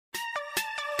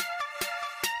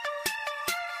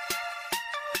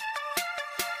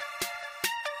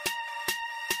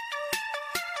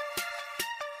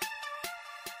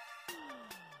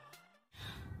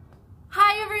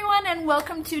and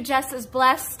welcome to Jess is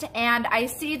Blessed, and I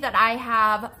see that I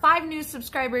have 5 new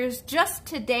subscribers just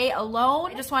today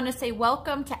alone. I just want to say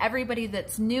welcome to everybody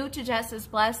that's new to Jess is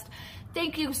Blessed.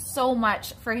 Thank you so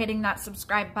much for hitting that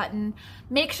subscribe button.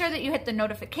 Make sure that you hit the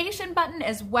notification button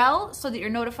as well so that you're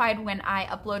notified when I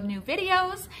upload new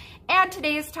videos. And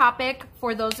today's topic,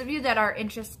 for those of you that are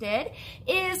interested,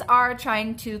 is our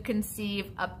Trying to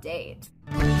Conceive update.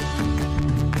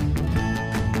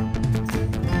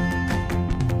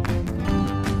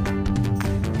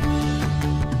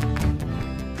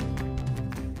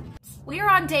 We are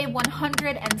on day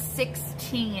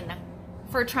 116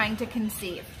 for Trying to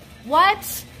Conceive.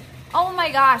 What? Oh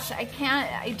my gosh, I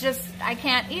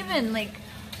can't even, like,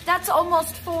 that's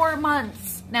almost 4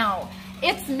 months now.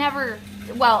 It's never,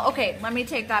 well, okay, let me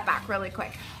take that back really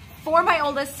quick. For my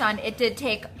oldest son, it did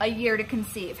take a year to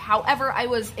conceive. However, I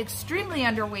was extremely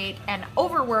underweight and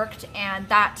overworked, and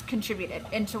that contributed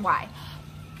into why.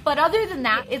 But other than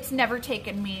that, it's never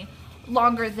taken me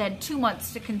longer than 2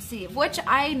 months to conceive, which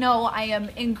I know I am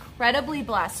incredibly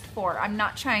blessed for. I'm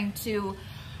not trying to,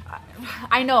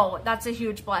 I know that's a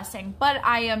huge blessing, but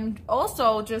I'm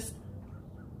also just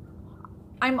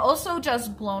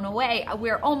blown away.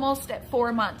 We're almost at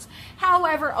 4 months.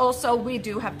 However, also we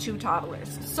do have 2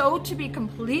 toddlers. So to be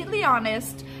completely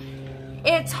honest,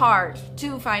 it's hard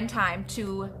to find time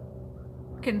to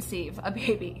conceive a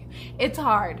baby. It's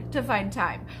hard to find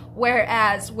time.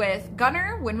 Whereas with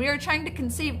Gunner, when we were trying to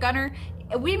conceive Gunner,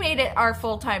 we made it our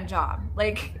full-time job.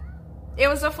 Like, it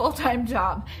was a full-time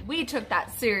job. We took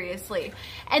that seriously.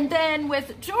 And then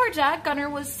with Georgia, Gunner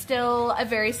was still a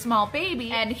very small baby,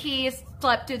 and he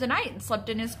slept through the night and slept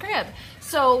in his crib.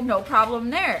 So no problem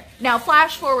there. Now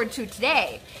flash forward to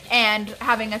today and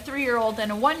having a 3-year-old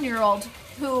and a 1-year-old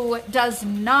who does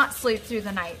not sleep through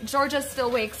the night. Georgia still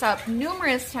wakes up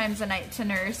numerous times a night to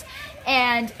nurse,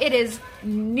 and it is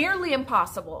nearly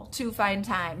impossible to find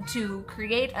time to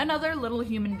create another little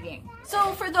human being.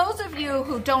 So for those of you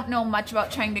who don't know much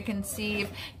about trying to conceive,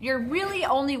 you're really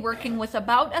only working with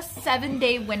about a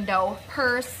 7-day window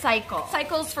per cycle.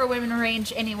 Cycles for women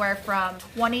range anywhere from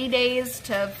 20 days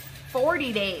to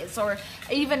 40 days, or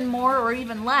even more or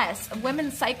even less.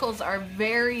 Women's cycles are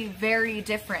very, very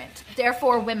different.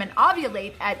 Therefore, women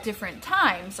ovulate at different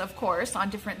times, of course, on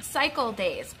different cycle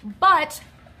days. But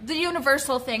the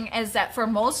universal thing is that for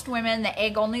most women, the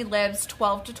egg only lives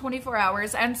 12 to 24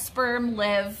 hours and sperm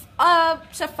live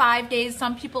up to 5 days.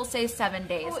 Some people say 7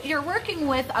 days. So you're working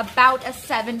with about a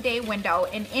 7-day window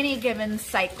in any given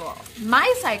cycle.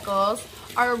 My cycles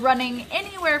are running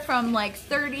anywhere from like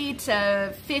 30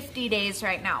 to 50 days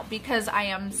right now because I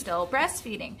am still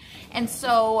breastfeeding. And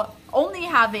so only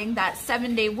having that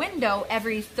 7-day window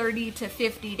every 30 to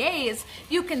 50 days,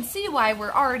 you can see why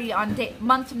we're already on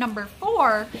month number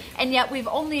 4, and yet we've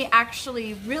only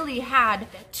actually really had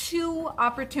 2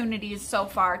 opportunities so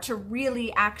far to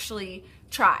really actually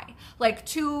try. Like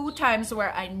 2 times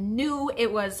where I knew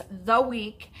it was the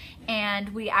week and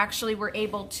we actually were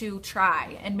able to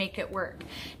try and make it work.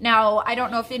 Now, I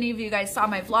don't know if any of you guys saw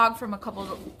my vlog from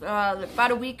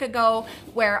about a week ago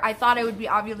where I thought I would be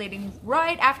ovulating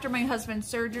right after my husband's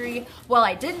surgery. Well,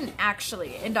 I didn't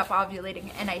actually end up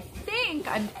ovulating, and I think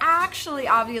I'm actually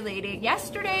ovulating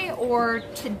yesterday or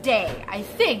today, I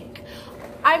think.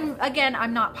 I'm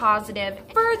not positive.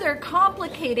 Further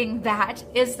complicating that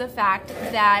is the fact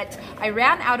that I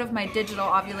ran out of my digital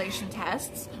ovulation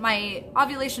tests. My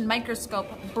ovulation microscope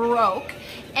broke,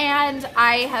 and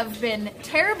I have been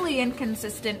terribly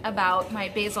inconsistent about my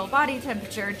basal body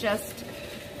temperature just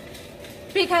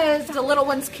because the little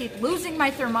ones keep losing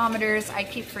my thermometers. I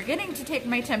keep forgetting to take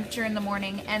my temperature in the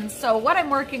morning, and so what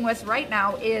I'm working with right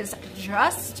now is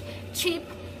just cheap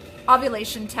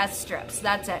ovulation test strips.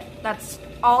 That's it. That's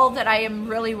all that I am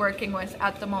really working with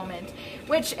at the moment,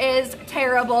 which is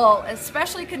terrible,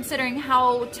 especially considering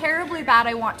how terribly bad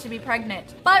I want to be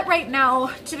pregnant. But right now,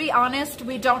 to be honest,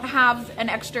 we don't have an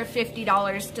extra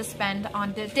 $50 to spend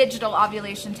on digital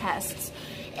ovulation tests.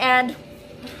 And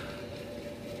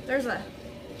there's a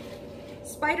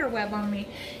spider web on me.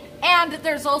 And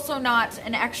there's also not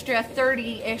an extra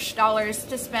 $30-ish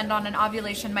to spend on an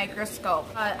ovulation microscope.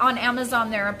 On Amazon,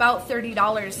 they're about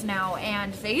 $30 now,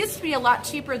 and they used to be a lot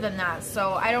cheaper than that,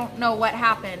 so I don't know what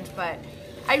happened, but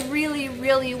I really,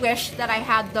 really wish that I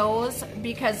had those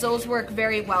because those work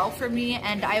very well for me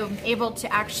and I am able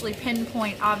to actually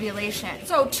pinpoint ovulation.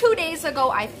 So 2 days ago,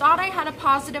 I thought I had a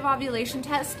positive ovulation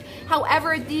test.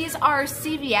 However, these are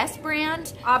CVS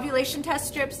brand ovulation test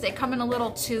strips. They come in a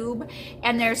little tube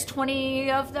and there's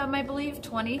 20 of them, I believe,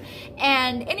 20.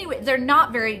 And anyway, they're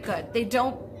not very good. They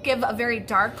don't give a very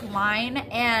dark line,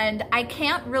 and I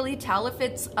can't really tell if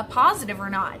it's a positive or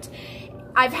not.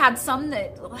 I've had some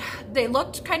that they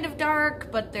looked kind of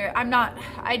dark, but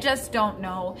I just don't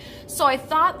know. So I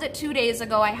thought that 2 days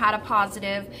ago I had a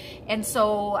positive, and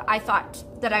so I thought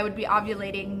that I would be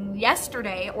ovulating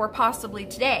yesterday or possibly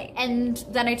today. And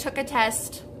then I took a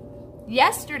test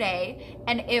yesterday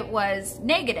and it was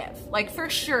negative, like for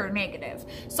sure negative.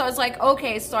 So I was like,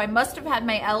 okay, so I must have had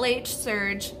my LH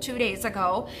surge 2 days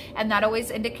ago, and that always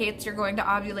indicates you're going to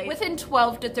ovulate within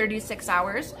 12 to 36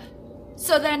 hours.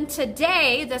 So then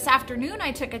today, this afternoon,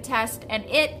 I took a test and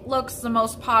it looks the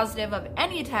most positive of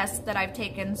any test that I've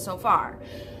taken so far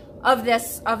of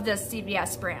this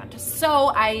CVS brand.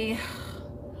 So I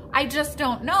just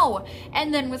don't know.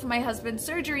 And then with my husband's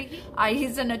surgery,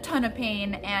 he's in a ton of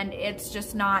pain, and it's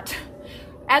just not,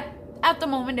 at the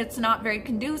moment, it's not very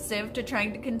conducive to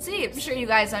trying to conceive. I'm sure you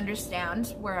guys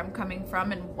understand where I'm coming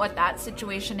from and what that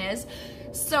situation is.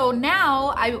 So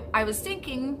now I was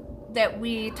thinking that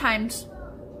we timed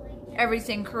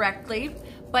everything correctly,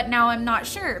 but now I'm not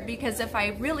sure, because if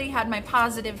I really had my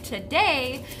positive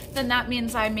today, then that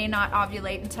means I may not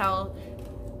ovulate until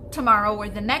tomorrow or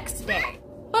the next day.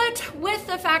 But with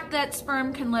the fact that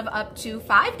sperm can live up to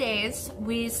 5 days,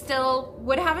 we still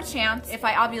would have a chance if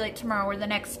I ovulate tomorrow or the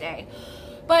next day.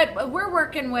 But we're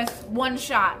working with one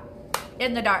shot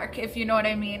in the dark, if you know what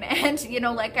I mean. And you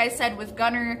know, like I said, with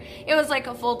Gunner, it was like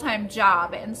a full-time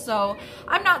job, and so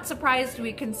I'm not surprised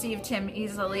we conceived him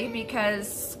easily,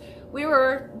 because we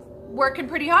were working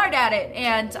pretty hard at it.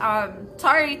 And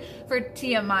sorry for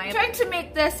TMI. I'm trying to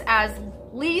make this as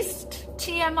least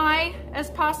TMI as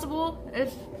possible,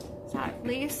 if not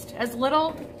least, as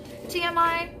little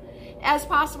TMI as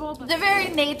possible. The very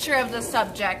nature of the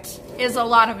subject is a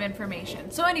lot of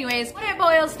information. So anyways, what it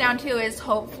boils down to is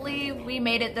hopefully we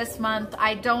made it this month.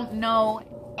 I don't know.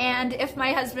 And if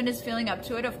my husband is feeling up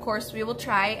to it, of course we will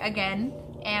try again.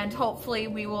 And hopefully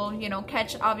we will, you know,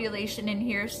 catch ovulation in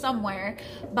here somewhere.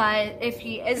 But if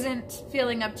he isn't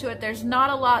feeling up to it, there's not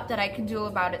a lot that I can do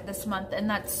about it this month. And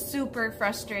that's super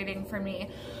frustrating for me.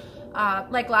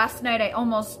 Like last night, I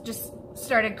almost just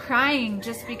started crying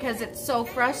just because it's so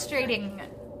frustrating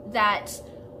that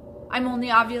I'm only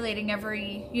ovulating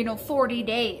every, 40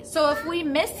 days. So if we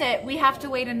miss it, we have to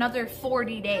wait another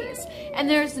 40 days. And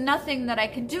there's nothing that I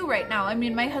can do right now. I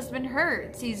mean, my husband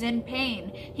hurts, he's in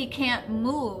pain, he can't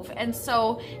move. And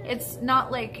so it's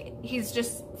not like he's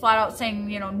just flat out saying,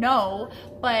 no,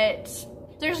 but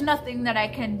there's nothing that I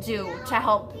can do to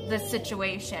help this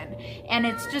situation. And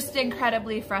it's just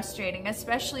incredibly frustrating,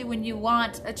 especially when you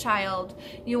want a child,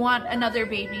 you want another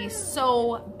baby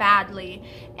so badly,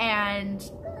 and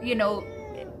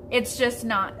it's just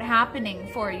not happening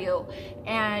for you.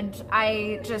 And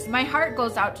my heart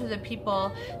goes out to the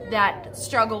people that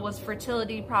struggle with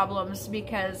fertility problems,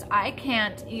 because I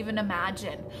can't even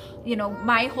imagine.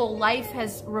 My whole life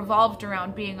has revolved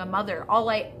around being a mother. All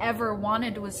I ever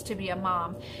wanted was to be a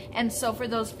mom. And so for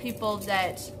those people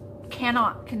that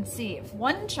cannot conceive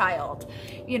one child,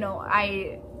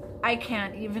 I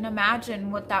can't even imagine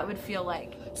what that would feel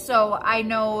like. So I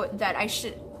know that I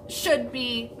should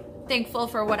be thankful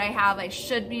for what I have. I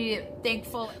should be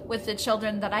thankful with the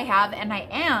children that I have, and I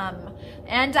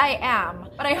am.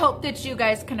 But I hope that you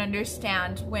guys can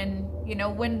understand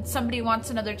when somebody wants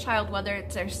another child, whether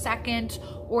it's their second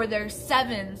or their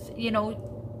seventh,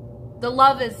 the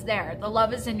love is there. The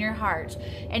love is in your heart,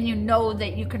 and you know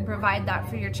that you can provide that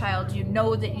for your child. You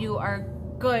know that you are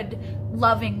good,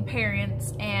 loving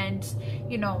parents, and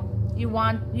you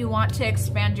want to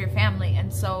expand your family.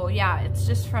 And so yeah, it's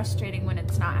just frustrating when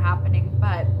it's not happening.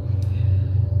 But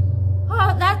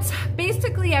that's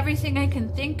basically everything I can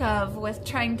think of with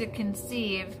trying to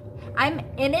conceive. I'm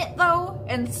in it though,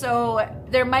 and so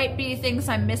there might be things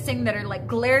I'm missing that are like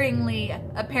glaringly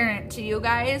apparent to you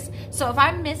guys. So if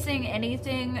I'm missing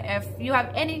anything, if you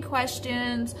have any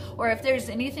questions, or if there's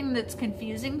anything that's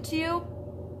confusing to you,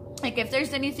 like if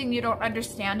there's anything you don't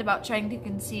understand about trying to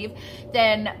conceive,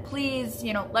 then please,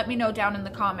 let me know down in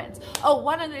the comments. Oh,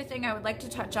 one other thing I would like to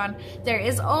touch on, there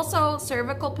is also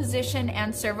cervical position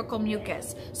and cervical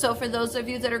mucus. So for those of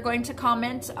you that are going to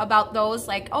comment about those,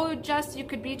 like, oh, Jess, you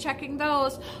could be checking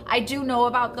those. I do know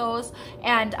about those,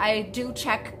 and I do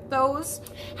check those.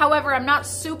 However, I'm not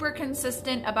super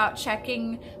consistent about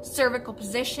checking cervical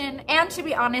position. And to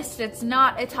be honest, it's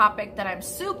not a topic that I'm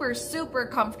super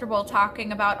comfortable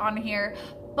talking about on here.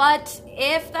 But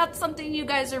if that's something you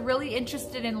guys are really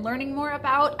interested in learning more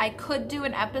about, I could do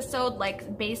an episode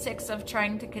like basics of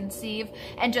trying to conceive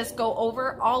and just go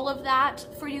over all of that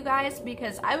for you guys,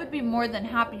 because I would be more than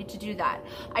happy to do that.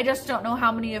 I just don't know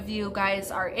how many of you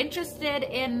guys are interested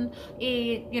in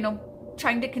a, you know,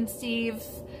 trying to conceive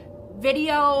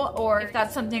video, or if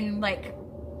that's something like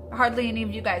hardly any of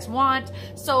you guys want.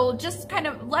 So just kind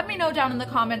of let me know down in the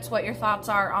comments what your thoughts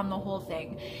are on the whole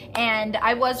thing. And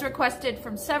I was requested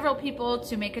from several people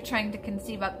to make a trying to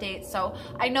conceive update, so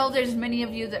I know there's many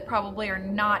of you that probably are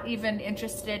not even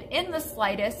interested in the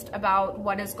slightest about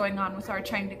what is going on with our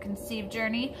trying to conceive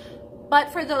journey.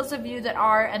 But for those of you that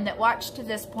are and that watched to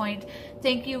this point,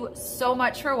 thank you so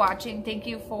much for watching. Thank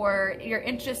you for your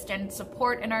interest and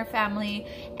support in our family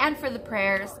and for the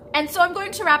prayers. And so I'm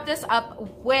going to wrap this up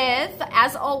with,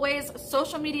 as always,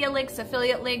 social media links,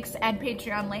 affiliate links, and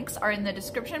Patreon links are in the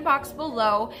description box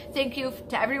below. Thank you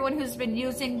to everyone who's been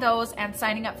using those and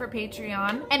signing up for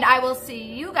Patreon. And I will see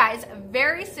you guys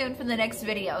very soon for the next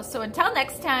video. So until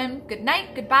next time, good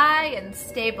night, goodbye, and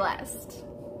stay blessed.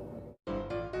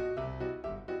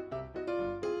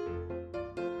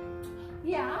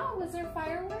 Yeah, was there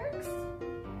fireworks?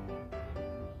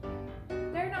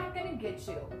 They're not gonna get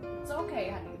you. It's okay,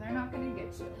 honey. They're not gonna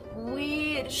get you.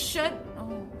 We should.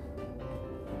 Oh.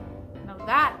 Now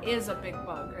that is a big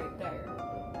bug right there.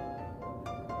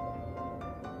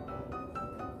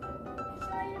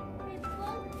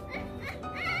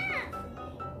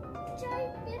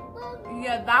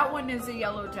 Yeah, that one is a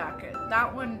yellow jacket.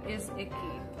 That one is icky.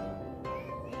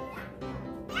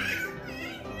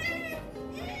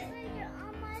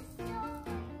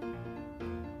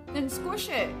 Then squish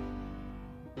it.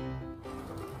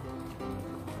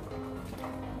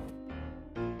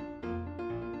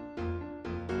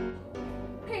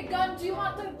 Okay, Gun, do you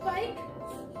want the bike?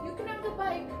 You can have the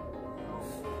bike.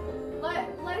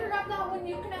 Let her have that one,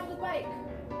 you can have the bike.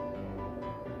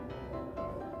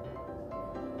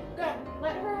 Gun,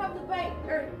 let her have the bike,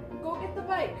 or go get the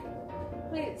bike,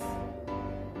 please.